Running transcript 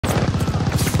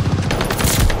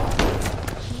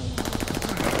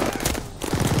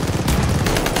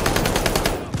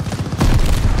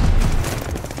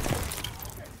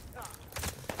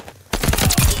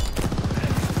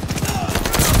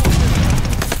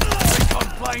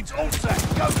planes all set.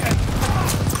 Go get them.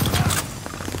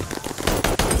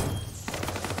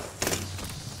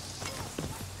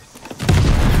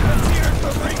 Let's hear it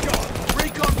for recon.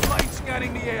 Recon plane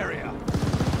scanning the area.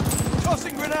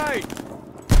 Tossing grenade.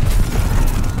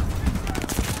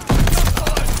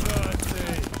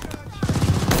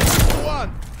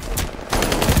 One.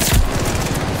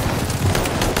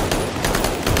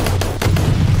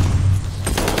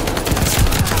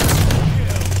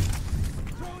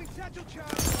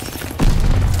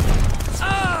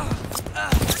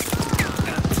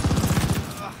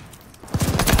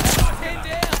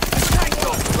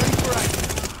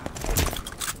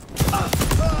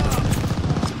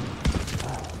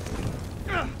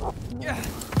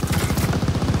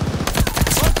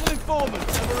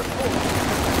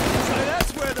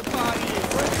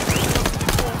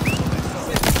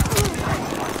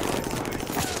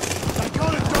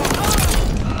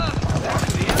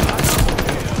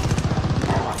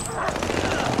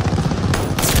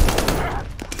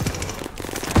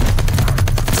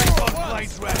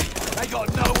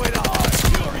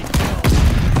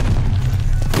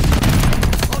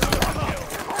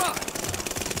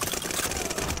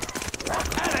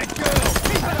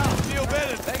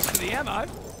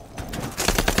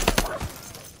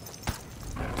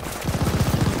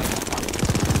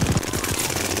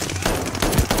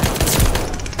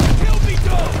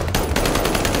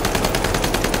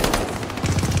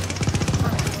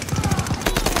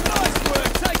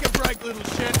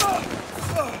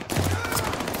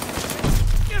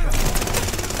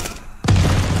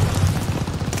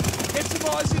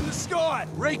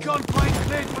 Recon plane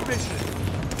cleared for mission.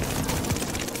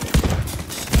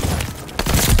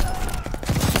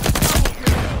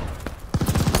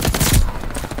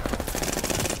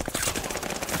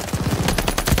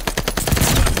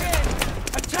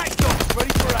 Attack dogs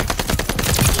ready for action.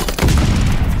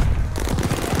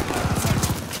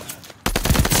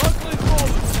 Local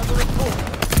informants have a report.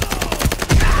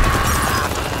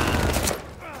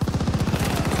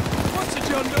 What's a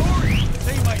John Dory?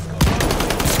 Teammate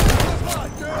got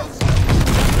girls!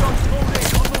 Dogs pulled in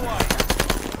on the way.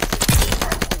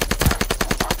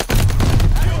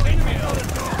 Enemy on the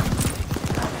door.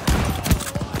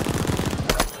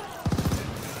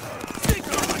 Stick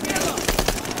them together.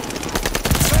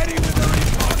 Ready with the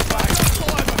recon back.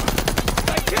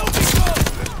 They killed me, God!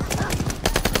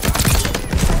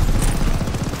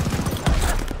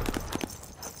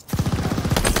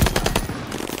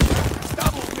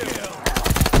 Double kill.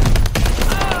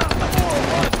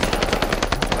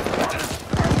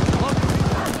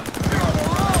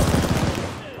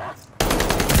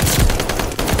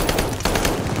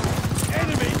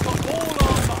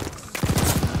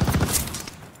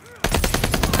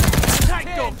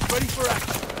 Ready for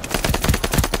action.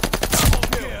 Double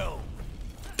kill.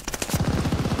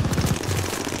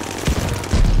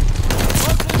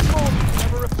 Local informants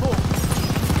have a report.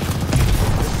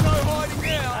 There's no hiding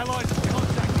now. Allies have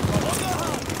contacted on the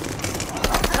hunt.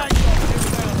 Tank dogs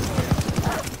inbound for you.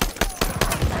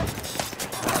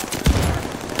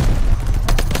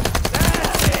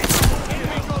 That's it.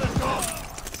 Enemy got a dog.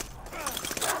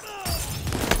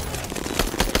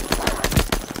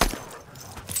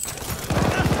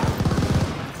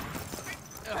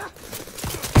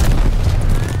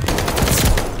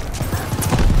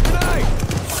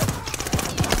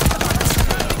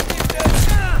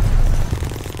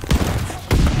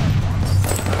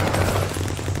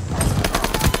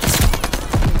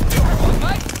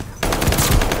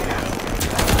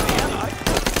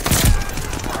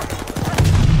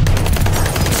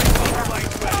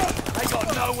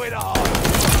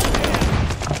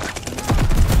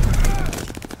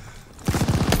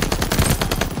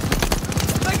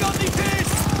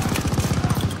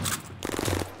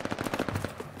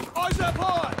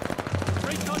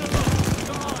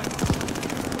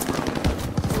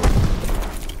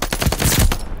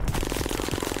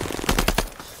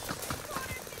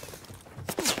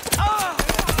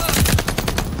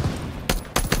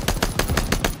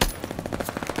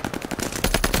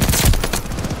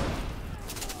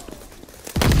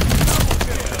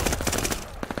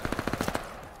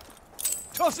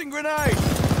 Tossing grenade!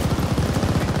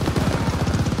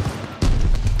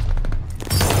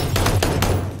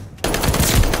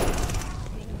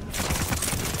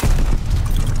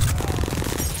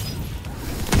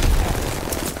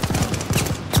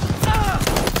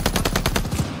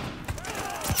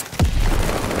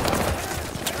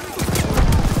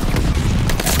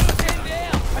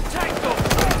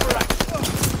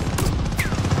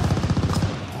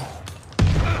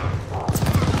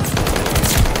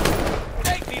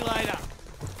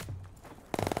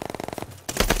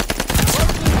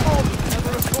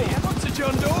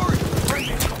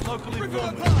 Local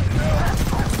informant.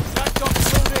 Attack dog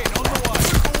pulled in, on the way.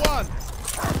 For one.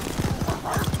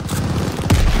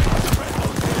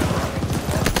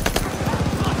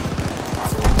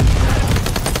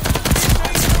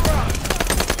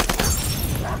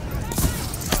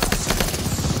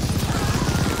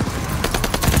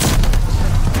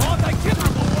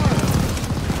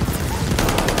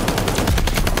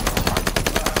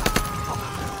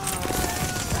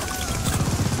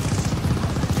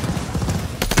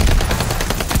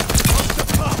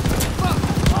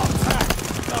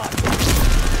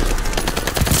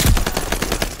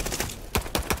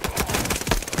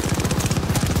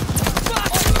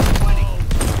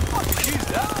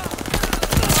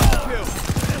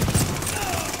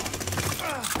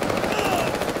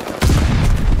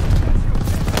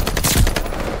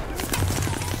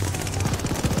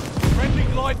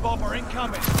 Bomber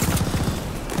incoming.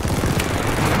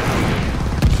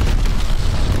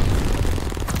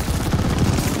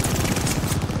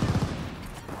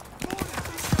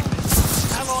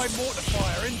 Allied mortar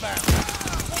fire inbound.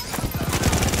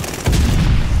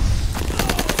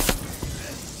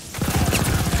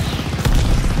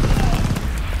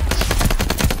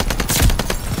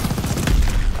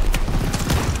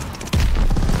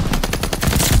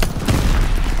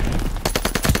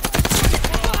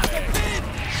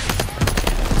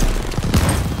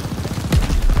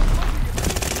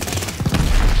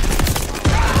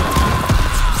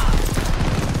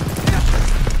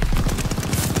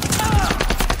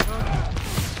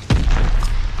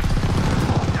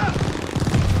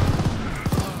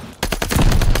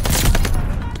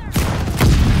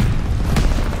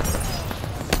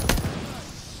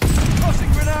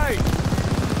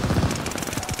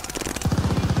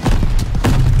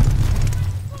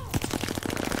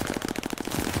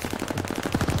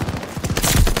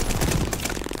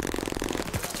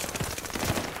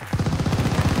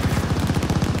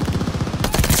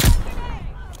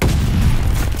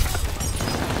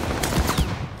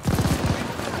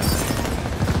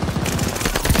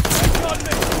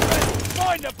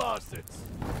 Bastards!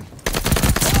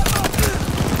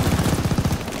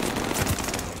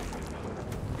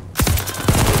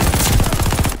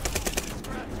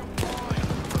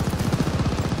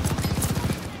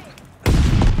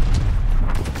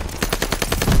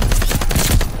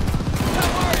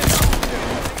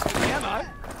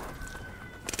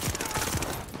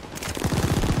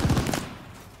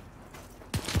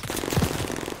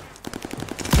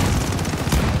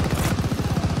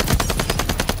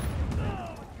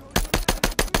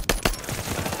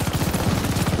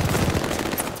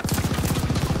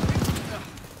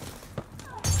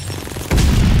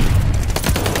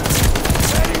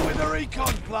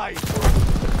 Play. Double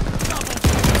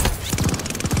kill.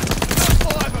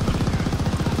 Five of them.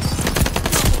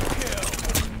 Double kill.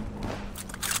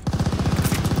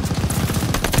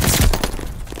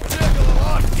 Circle of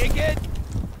life, dickhead.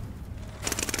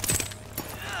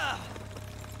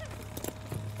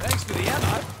 Thanks for the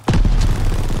ammo.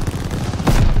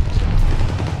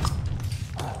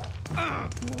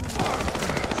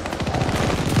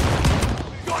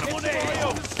 Got him on air.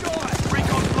 On the sky.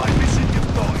 Recon flight mission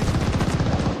deployed.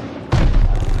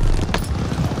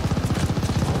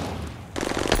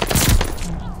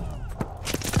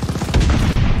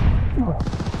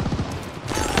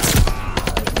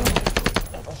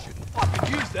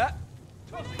 That.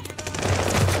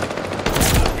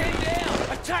 Get down!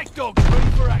 Attack dogs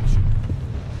ready for action.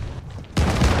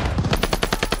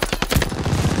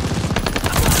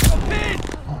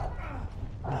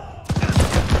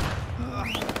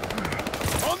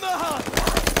 On the hunt!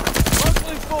 Local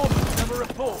informants have a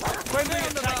report. Friendly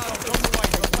attack dogs on the way.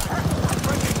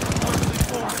 Friendly local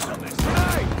informants on this.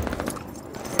 Hey!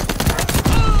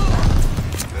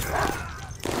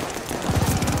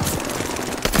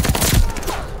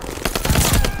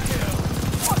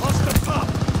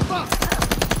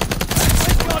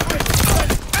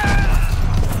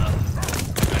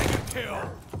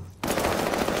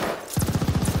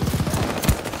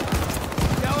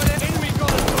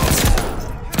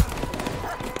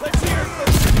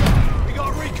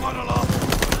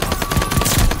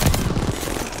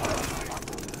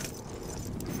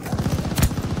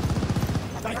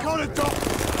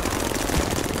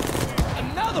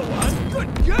 Another one?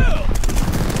 Good girl!